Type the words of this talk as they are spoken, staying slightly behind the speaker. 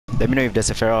Let me know if there's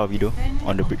a Pharah video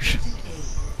on the bridge.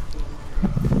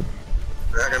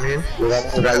 Coming in.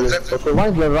 Okay,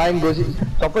 once the Ryan goes in,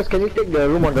 Choppers, can you take the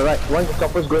room on the right? Once the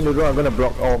Choppers go in the room, I'm gonna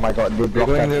block. Oh my god, they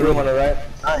blocked in the room on the right.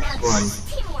 Nice one.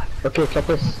 Okay,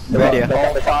 Choppers. Ready,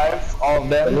 all five, all of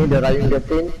them. The minute the Ryan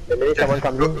gets in, the minute someone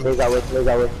comes in, maze ours.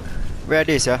 Where are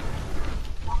they, sir?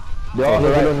 They're all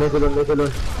maze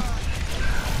alone.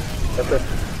 Okay.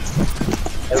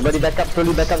 Everybody back up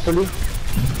slowly.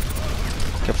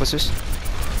 Careful, Sus.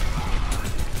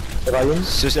 Ryan.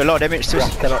 Sus, a lot of damage,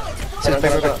 Sus. Cannot.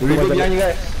 Reload behind you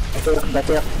guys. Back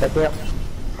here.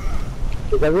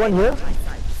 Is everyone here?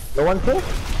 No one here?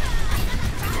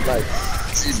 Nice.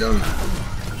 Sit down.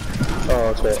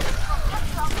 Oh, okay.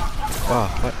 Wow,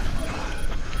 what?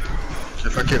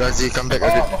 Fakir Razi, come back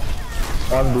again.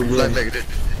 Fly back again.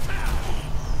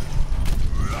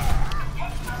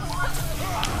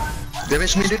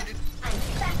 Damage needed.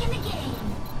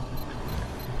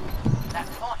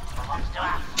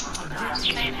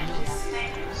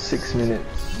 6 minutes.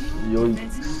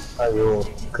 Ayo,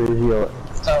 crazy or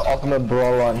ultimate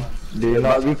brawl on.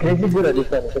 We crazy good at this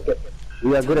one, it's okay.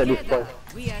 We are good at this point.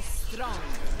 We are strong.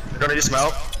 I'm gonna use my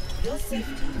ult.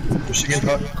 Pushing in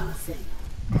hard.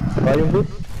 Volume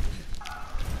boost.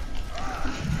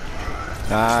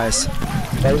 Nice.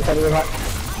 Volume coming in hard.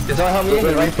 Can someone help me?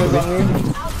 The rifle's on me.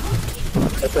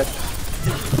 Okay.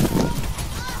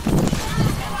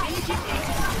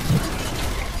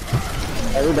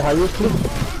 Are you the highest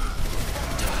please?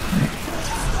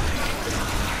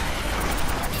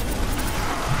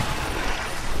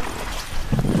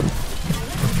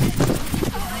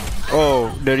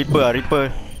 Oh, the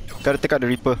Reaper. Gotta take out the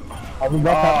Reaper. I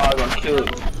got killed.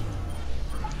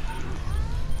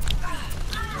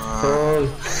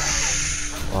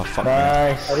 Oh, fuck,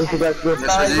 man. Nice. I need to guys go.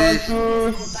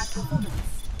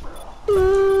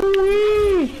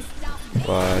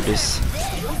 Wow, this.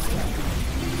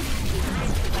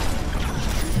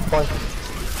 Point.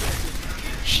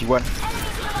 She won.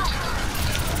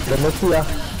 The Messi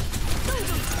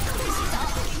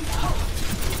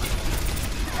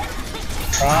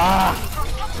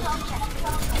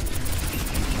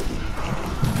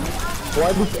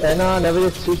Why did Anna never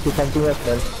just switch to something else,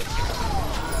 man?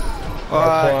 What?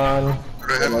 Point.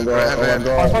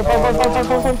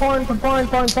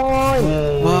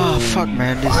 Wow, fuck,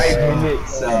 man. This. 5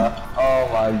 minutes, oh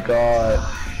my god.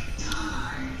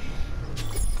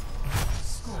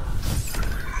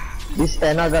 This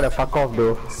Anna gotta fuck off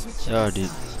though. Yeah, dude.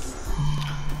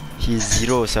 He's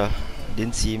 0, sir.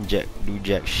 Didn't see him do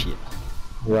jack shit.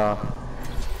 Yeah.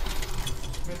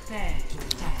 Prepare to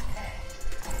attack.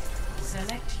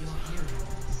 Select your hero.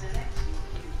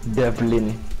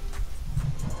 Devlin.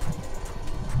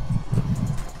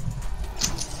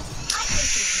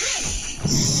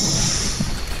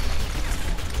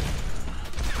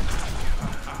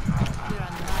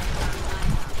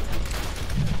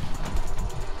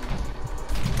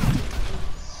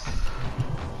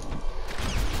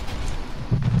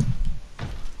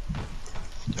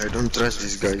 I don't trust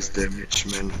this guy's damage,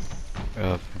 man.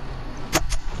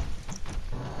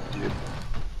 Dude.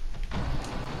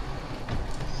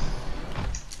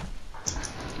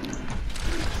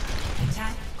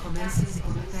 Attack commences in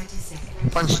 30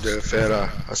 seconds. Punch the Pharah,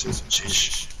 assassin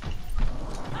change.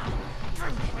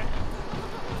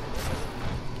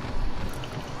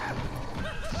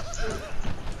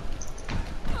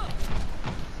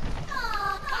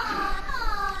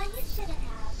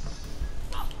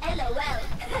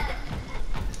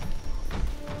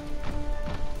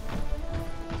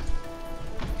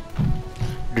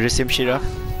 Do the same shit,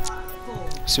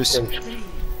 Sus. Same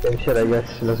shit, I guess.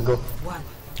 Let's go.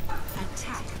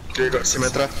 Okay, got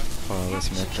Symmetra. Oh, where's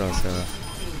Symmetra, sir?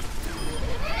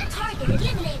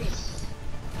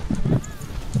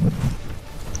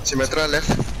 Symmetra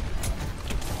left.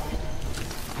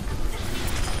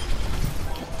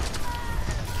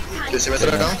 Okay,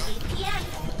 Symmetra down.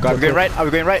 Go, I'm going right. Are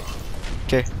we going right?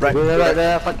 Okay, right. Go right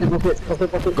there, fuck it.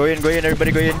 Go in,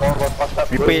 everybody go in.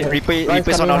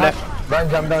 Reaper's on our left. Ryan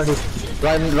jump down already.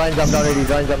 Ryan jump down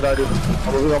already.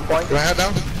 I'm moving on point. Ryan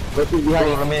down. Go behind.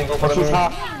 Go for me.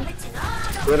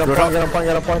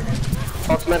 Get a point.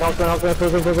 Hawksman,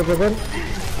 prison.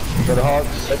 Go to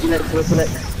Hawks. Let's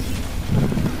next.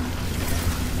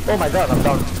 Oh my god, I'm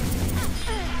down.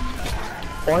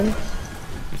 Point.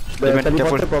 The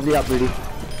teleporter probably up already.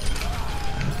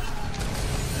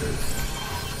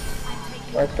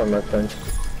 Nice one, my friend.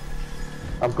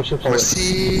 I'm pushing forward.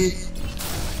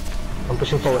 I'm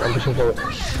pushing forward.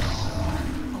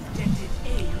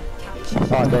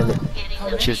 Ah, damn it.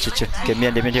 Chill. Okay, me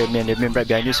and Damien right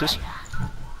behind you, Sus.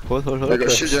 Hold. I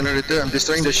got shield generator, I'm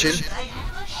destroying the shield.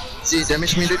 See,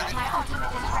 damage me, dude.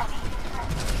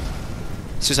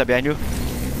 Susah behind you.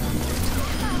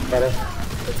 Got it.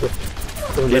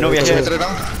 They know we are here. Throw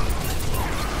down.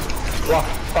 Wah,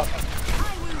 fuck.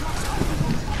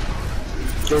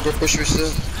 Go push with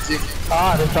the. See.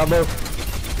 Ah, there's trouble.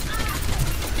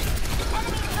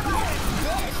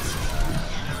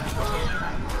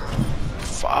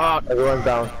 Fuck. Everyone's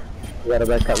down. We gotta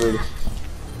back up really.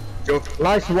 Go.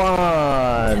 Nice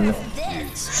one!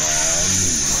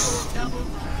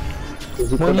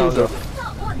 Zico down though.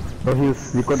 No heals,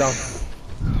 Zico down.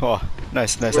 Oh,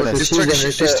 nice. Sea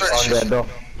Distraction. generator on their door.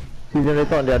 Sea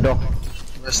generator on their door.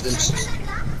 Rest them.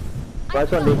 Right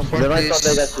one, Dave. The right one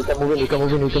there, guys. You can move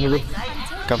in.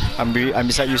 Come, I'm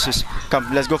beside you, Sus.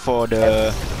 Come, let's go for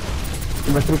the.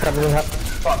 You must be coming up.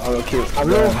 Okay. I'm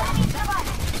low.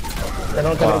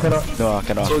 Cannot. No,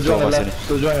 cannot. Soldier on the left.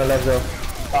 Soldier on the left though.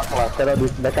 Fuck lah, cannot do.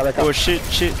 Back up. Oh shit.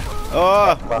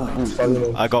 Oh,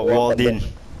 Sorry. I got walled in.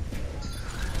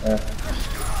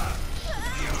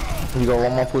 You got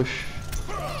one more push.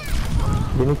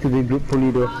 They need to be group fully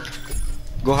though.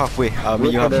 Go halfway. I'll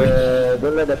meet you Wait for halfway.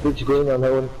 Don't let the pitch go in on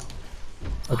their own.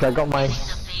 Okay, I got mine.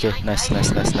 Okay, nice.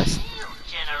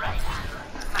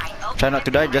 Try not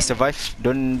to die, just survive.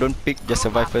 Don't pick, just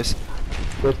survive first.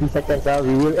 30 seconds now.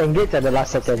 We will engage at the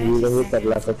last second.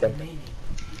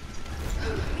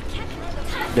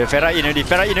 The Farah in already.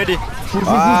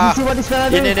 See what this fella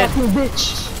doing? in. Fucking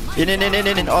bitch.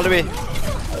 In, all the way.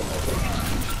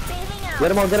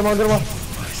 Get him out.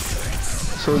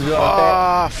 Soldier attack.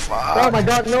 Ah, fuck. Oh my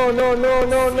god, no.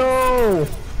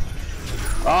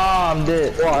 Ah, I'm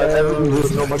dead. Wow,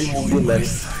 nobody moved in, man.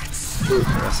 Yes,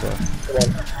 sir. Come on.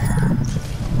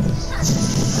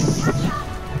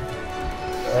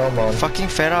 Oh man. Fucking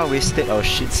Farah wasted our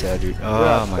shit, sir, dude.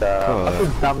 Oh my god.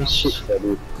 Fucking dumb shit,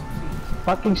 dude.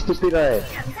 Fucking stupid, right?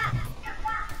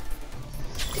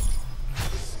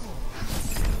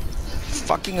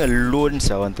 Fucking alone,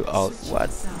 sir, I want to out. What?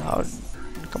 Out.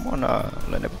 Come on, I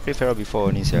never played Farah before,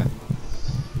 only, sir.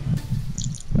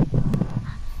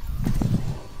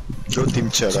 Go team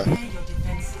Chara. Prepare your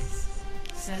defenses.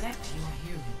 Select your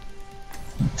hero.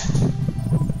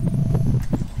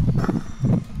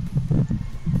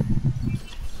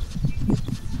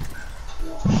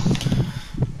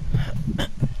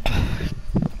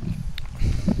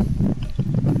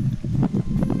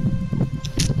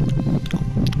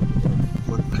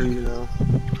 Okay now.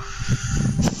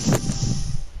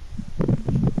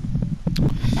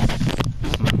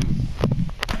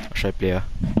 Should I play,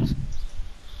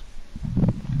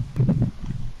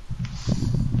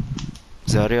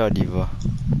 Zarya or Diva?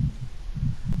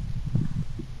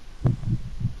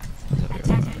 Attackers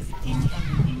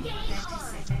incoming in 30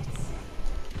 seconds.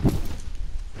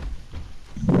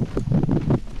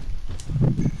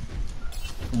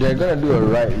 They're gonna do a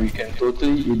right. We can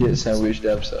totally idiot sandwich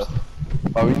them, sir.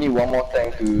 But we need one more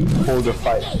tank to hold the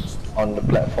fight on the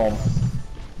platform.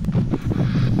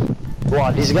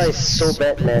 Wow, this guy is so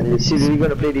bad, man. Is he really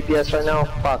gonna play DPS right now?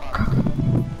 Fuck.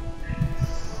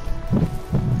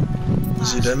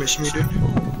 Does he damage me, dude?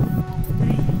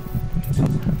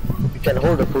 We can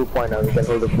hold the full point now. Defend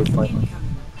objective A.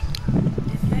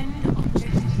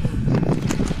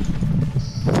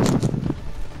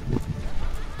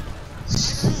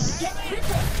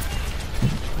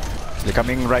 They're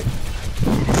coming right.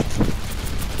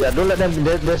 Yeah, don't let them.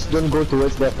 Just don't go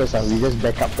towards there first. We just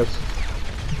back up first.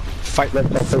 Fight. Let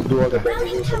them first do all the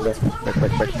damage from there.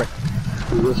 Back.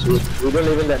 We don't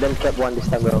even let them cap one this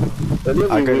time around.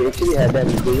 Earlier we actually had them.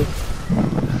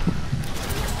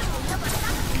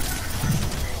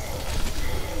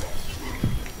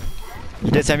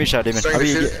 Idiot sandwich, Damon.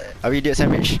 Are we idiot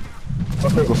sandwich?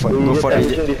 Okay, Go for it.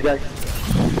 this guy.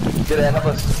 Get the end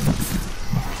first.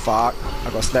 Fuck, I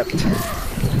got slapped.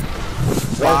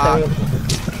 Fuck.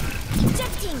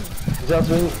 Just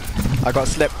win. I got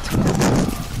slapped.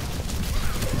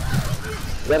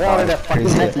 Get out of that fucking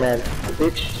Crazy. head, man.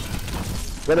 Bitch.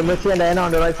 Got a Mercy and Diana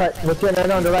on the right side. Mercy and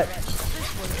Diana on the right.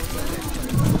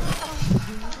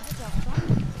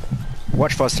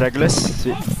 Watch for stragglers.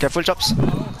 Careful, chops.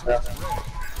 Yeah.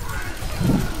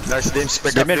 Nice, Dames.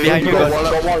 Back up. Damon behind you. Go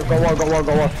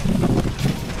wall.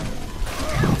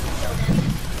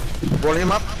 Roll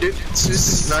him up, dude. This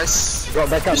is nice. Go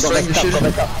back up.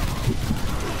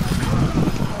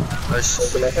 Nice.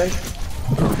 Okay, left hand.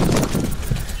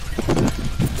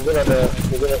 We're gonna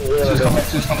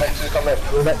come back.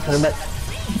 Move back.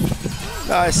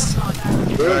 Nice.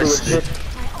 Nice, dude.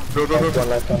 Go. One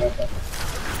left.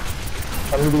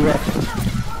 I'm do that.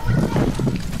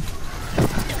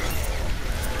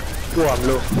 Oh, I'm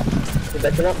low.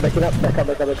 Back it up.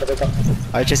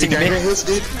 Are you chasing me? His,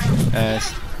 dude.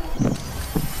 Yes.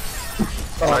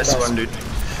 Nice one, dude.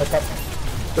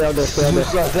 Stay out there, stay out there.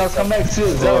 Zeus, come back,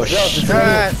 Zeus. Oh Zeus, shit!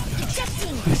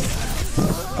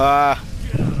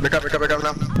 Back up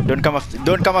now. Don't come after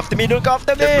me! Don't come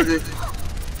after Careful, me! dude.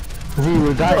 Z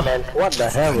will die, man. What the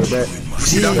hell was that?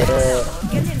 Sit down.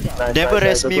 Nice, Never nice,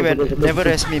 rest nice. me, man. Go. Never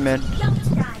rest me, man.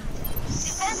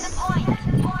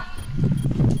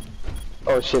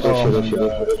 Oh shit. Hold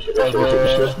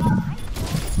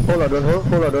on, don't hold.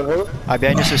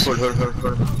 Behind you, sus. Hold.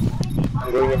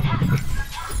 I'm going in.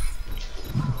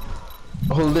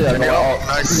 Hold it, Turn it out.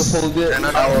 Nice. You hold it, Turn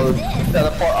it I out. will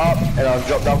teleport up and I'll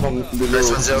drop down from below. Nice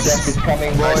one, Zeus. Jerf is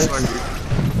coming, boys. Nice one, dude.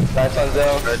 Nice one,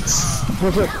 Zeus. That's...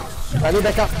 I need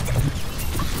backup.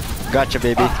 Gotcha,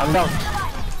 baby. I'm down.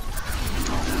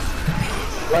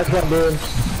 Nice one, dude.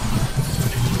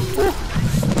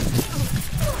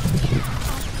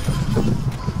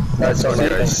 Nice one,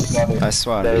 guys. Nice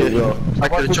one. There you go. I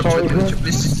can What's the chop, story?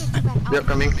 please. Yep,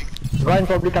 coming. Ryan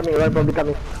probably coming. Yep,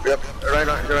 right in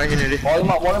already. Wall him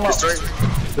up. Destroy.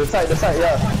 The side,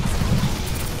 yeah.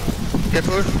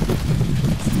 Careful.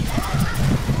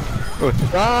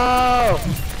 Wow!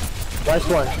 Nice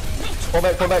one. Fall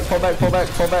back.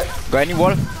 Got any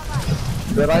wall?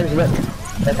 The Ryan's back.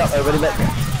 Back up, everybody back.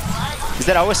 Is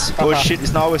that ours? Oh shit!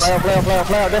 It's not ours. Fly out.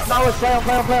 That's not ours, fly out.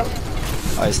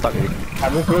 Oh, it's stuck already.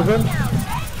 Having frozen?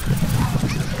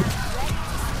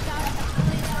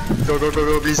 Go.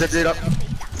 Blizzard it up.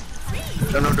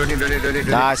 No, don't need.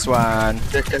 Nice one.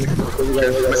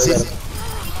 Masih.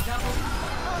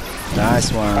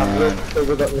 Nice one. Go.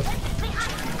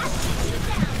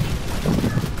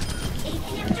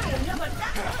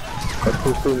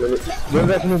 Two minutes. Don't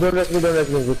rest me,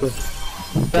 Zico.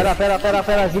 Fera,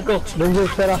 Zico. Don't go,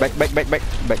 Fera. Back.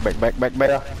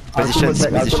 Positions.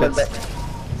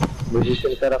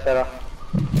 Position, Fera.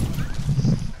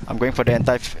 I'm going for the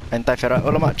anti-Farah.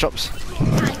 Alamak, chops.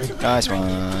 Nice one.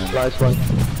 Nice one.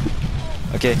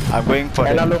 Okay, I'm going for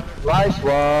the... Nice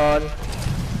one.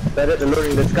 Barret alone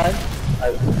in the sky.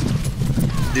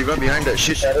 Diva behind that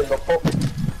shit. Barret got poke.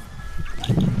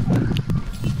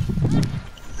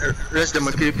 Rest the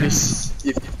Mercury, please.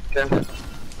 If you can.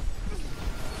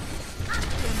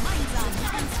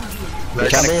 They're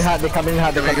coming in hard.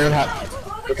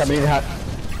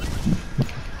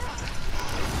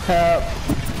 Help.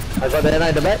 I got the NI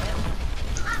in the back.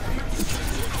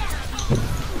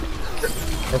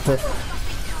 Okay.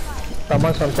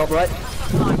 Someone's on top right.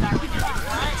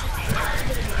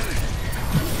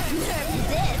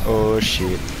 Oh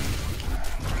shit.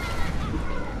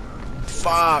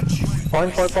 Fuck.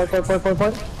 Point. Cannot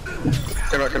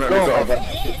No, go up.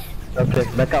 okay,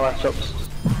 back up our shops.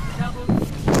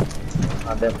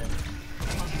 Damn.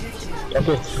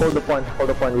 Okay, hold the point.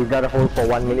 We gotta hold for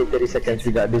 1 minute 30 seconds.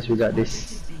 We got this.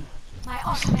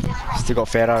 Still got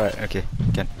Farah, right? Okay,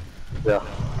 can. Yeah.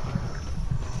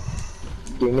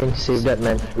 Gaming, save that,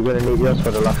 man. We're gonna need yours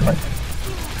for the last fight.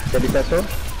 Jadi peso?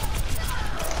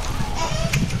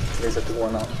 There's a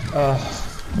 2-1 now.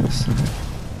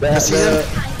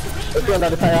 Itu yang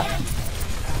dari saya.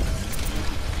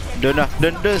 Don't,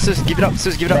 sus, give it up.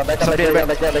 Something at the back.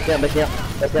 Back.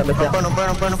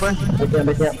 Open.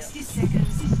 Back.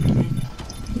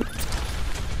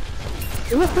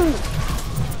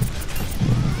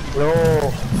 No.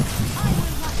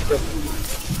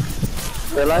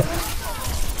 Stay alive.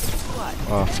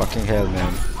 Oh, fucking hell,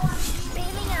 man.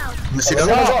 Masih Oh,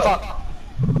 down. fuck.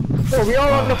 Oh, we all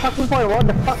on the fucking point. What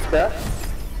the fuck, sir?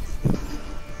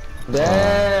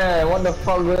 Damn, what the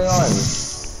fuck going on?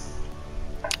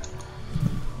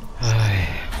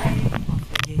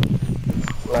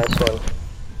 Nice one.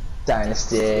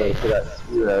 Dynasty.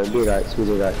 Good guys.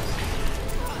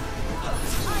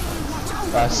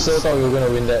 I so thought we were gonna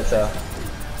win that, sir.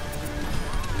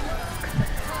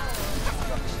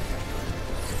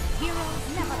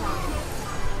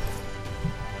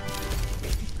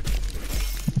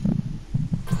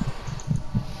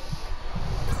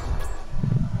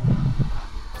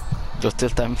 Total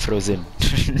time frozen.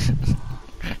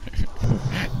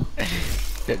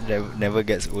 That never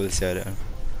gets old, sia.